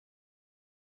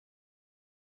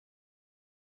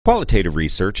Qualitative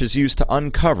research is used to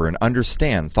uncover and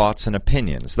understand thoughts and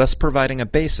opinions, thus providing a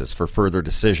basis for further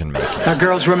decision-making. Now,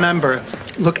 girls, remember,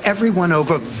 look everyone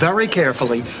over very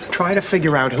carefully. Try to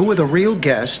figure out who are the real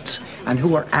guests and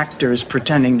who are actors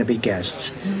pretending to be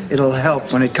guests. It'll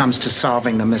help when it comes to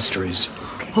solving the mysteries.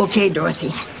 Okay,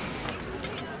 Dorothy.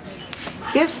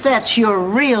 If that's your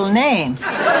real name.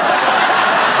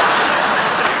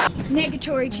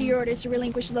 Negatory to your orders to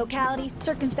relinquish the locality.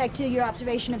 Circumspect to your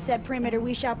observation of said perimeter,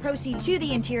 we shall proceed to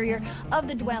the interior of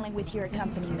the dwelling with your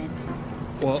accompaniment.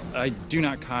 Well, I do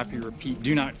not copy, repeat,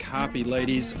 do not copy,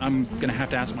 ladies. I'm gonna have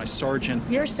to ask my sergeant.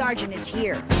 Your sergeant is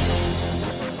here.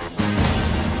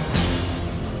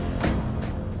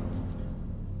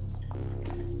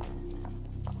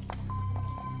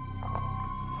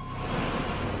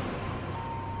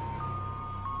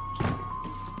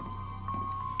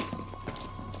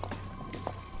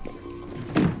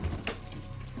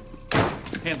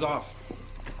 Hands off.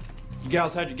 You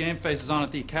gals had your game faces on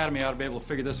at the academy. I ought to be able to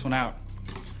figure this one out.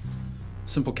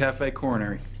 Simple cafe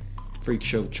coronary. Freak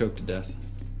show choked to death.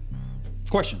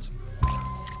 Questions?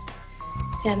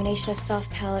 Examination of soft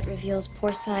palate reveals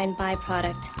porcine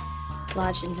byproduct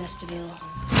lodged in vestibule.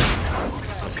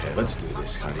 Okay, let's do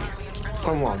this, honey.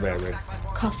 Come on, baby.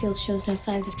 Caulfield shows no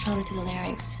signs of trauma to the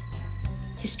larynx.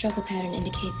 His struggle pattern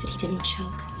indicates that he didn't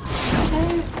choke.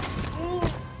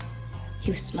 He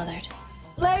was smothered.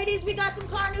 Ladies, we got some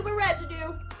carnauba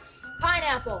residue.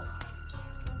 Pineapple.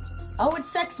 Oh, it's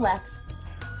sex wax.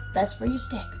 Best for your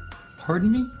stick.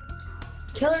 Pardon me?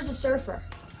 Killer's a surfer.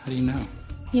 How do you know?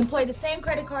 He employed the same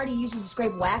credit card he uses to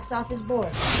scrape wax off his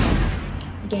board.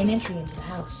 He gained entry into the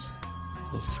house.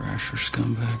 Little thrasher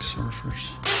scumbag surfers.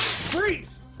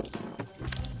 Freeze!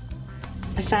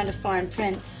 I found a foreign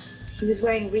print. He was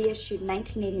wearing reissued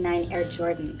 1989 Air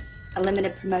Jordans, a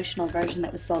limited promotional version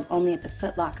that was sold only at the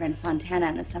Foot Locker in Fontana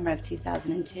in the summer of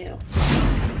 2002.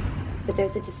 But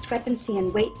there's a discrepancy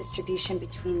in weight distribution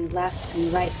between the left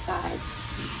and right sides.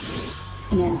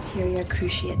 An anterior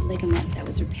cruciate ligament that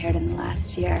was repaired in the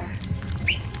last year.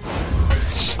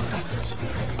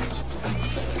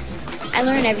 I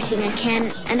learn everything I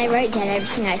can, and I write down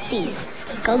everything I see.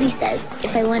 Goldie says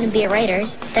if I want to be a writer,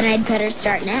 then I'd better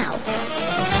start now.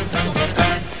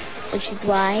 Which is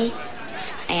why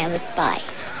I am a spy.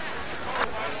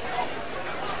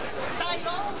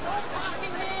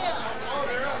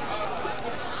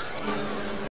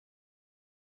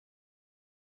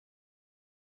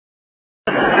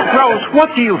 Rose,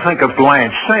 what do you think of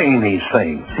Blanche saying these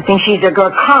things? I think she's a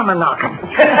good karma knocking.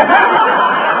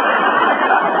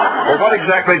 Well, what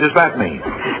exactly does that mean?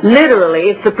 Literally,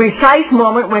 it's the precise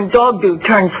moment when dog do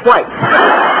turns white.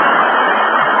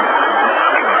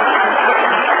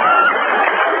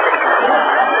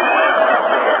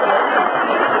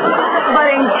 But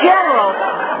in general,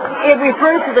 it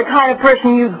refers to the kind of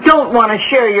person you don't want to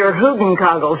share your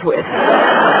hootencoggles with.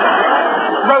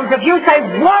 Rose, if you say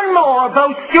one more of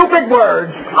those stupid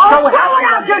words, so help it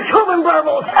out your tubing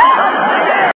burbles!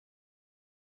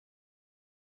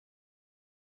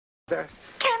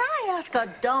 Can I ask a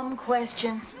dumb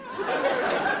question?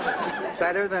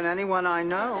 Better than anyone I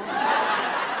know.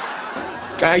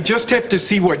 I just have to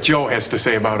see what Joe has to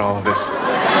say about all of this.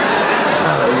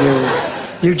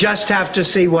 Oh, you just have to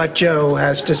see what Joe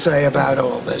has to say about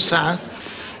all this, huh?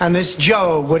 And this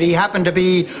Joe, would he happen to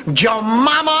be Joe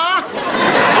Mama?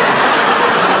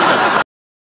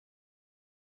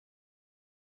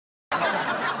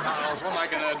 Miles, what am I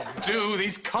gonna do?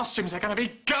 These costumes are gonna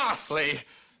be ghastly.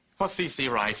 What's CC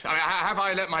right? Have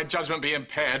I let my judgment be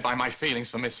impaired by my feelings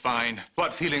for Miss Fine?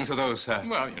 What feelings are those, sir?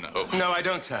 Well, you know. No, I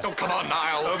don't, sir. Oh, come on,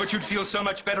 Niles. Oh, but you'd feel so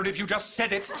much better if you just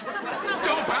said it.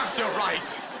 Oh, perhaps you're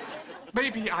right.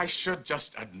 Maybe I should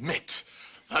just admit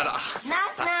that Knock,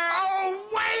 knock. Oh,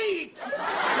 wait!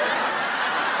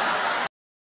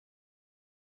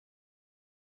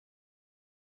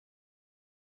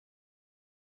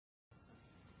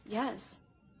 Yes.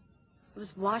 I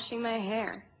was washing my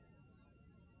hair.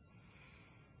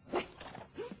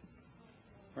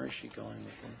 Where is she going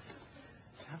with this?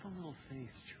 Have a little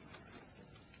faith, Joe.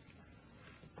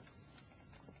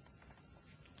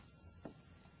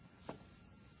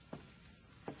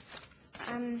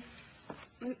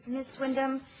 Miss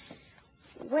Wyndham,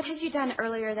 what had you done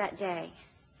earlier that day?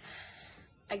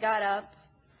 I got up,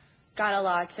 got a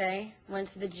latte, went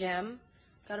to the gym,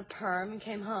 got a perm, and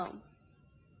came home.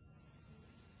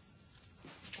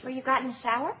 Were you got in the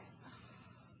shower?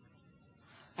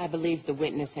 I believe the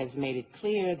witness has made it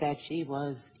clear that she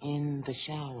was in the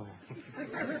shower.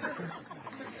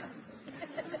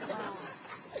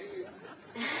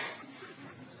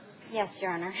 Yes,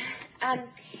 Your Honor.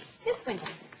 Miss Wyndham,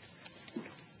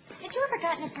 did Had you ever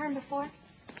gotten a perm before?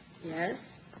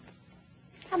 Yes.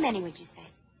 How many would you say?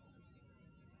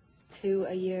 2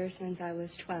 a year since I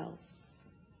was 12.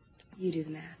 You do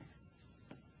the math.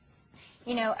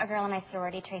 You know, a girl in my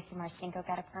sorority, Tracy Marcinko,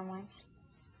 got a perm once.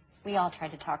 We all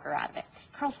tried to talk her out of it.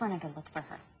 Curls weren't a good look for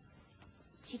her.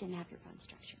 She didn't have your bone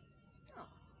structure. Oh.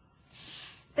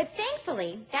 But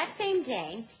thankfully, that same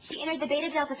day, she entered the Beta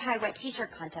Delta Pi wet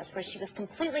t-shirt contest where she was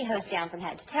completely hosed down from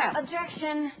head to toe.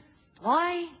 Objection.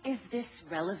 Why is this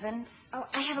relevant? Oh,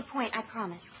 I have a point, I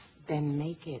promise. Then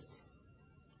make it.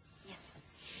 Yes.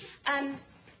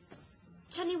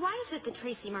 Chutney, why is it that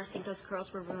Tracy Marcinko's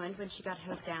curls were ruined when she got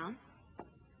hosed down?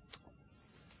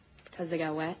 Because they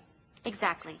got wet?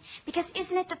 Exactly. Because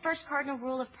isn't it the first cardinal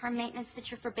rule of perm maintenance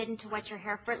that you're forbidden to wet your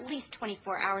hair for at least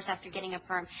 24 hours after getting a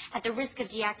perm at the risk of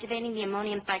deactivating the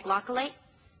ammonium thioglycolate?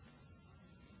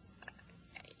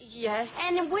 Yes.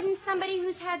 And wouldn't somebody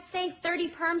who's had, say,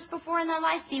 30 perms before in their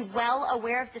life be well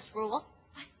aware of this rule?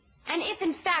 And if,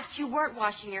 in fact, you weren't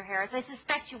washing your hair, as I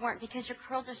suspect you weren't because your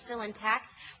curls are still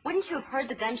intact, wouldn't you have heard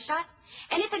the gunshot?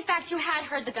 And if, in fact, you had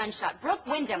heard the gunshot, Brooke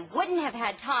Wyndham wouldn't have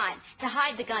had time to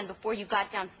hide the gun before you got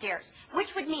downstairs,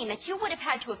 which would mean that you would have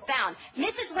had to have found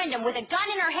Mrs. Wyndham with a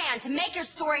gun in her hand to make your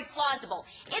story plausible.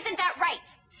 Isn't that right?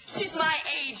 She's my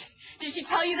age. Did she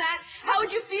tell you that? How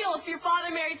would you feel if your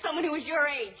father married someone who was your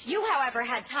age? You, however,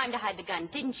 had time to hide the gun,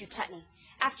 didn't you, Chutney?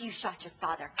 After you shot your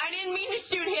father. I didn't mean to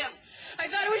shoot him. I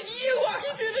thought it was you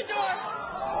walking through the door.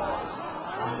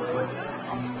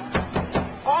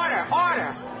 Order,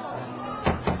 order.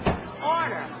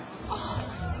 Order.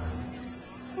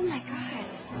 Oh, my God.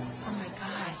 Oh, my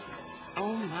God.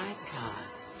 Oh, my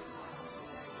God.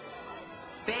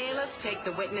 Bailiff, take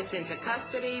the witness into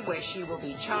custody where she will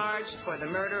be charged for the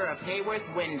murder of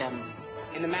Hayworth Wyndham.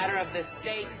 In the matter of the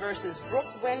state versus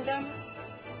Brooke Wyndham,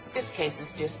 this case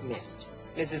is dismissed.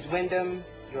 Mrs. Wyndham,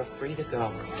 you're free to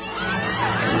go.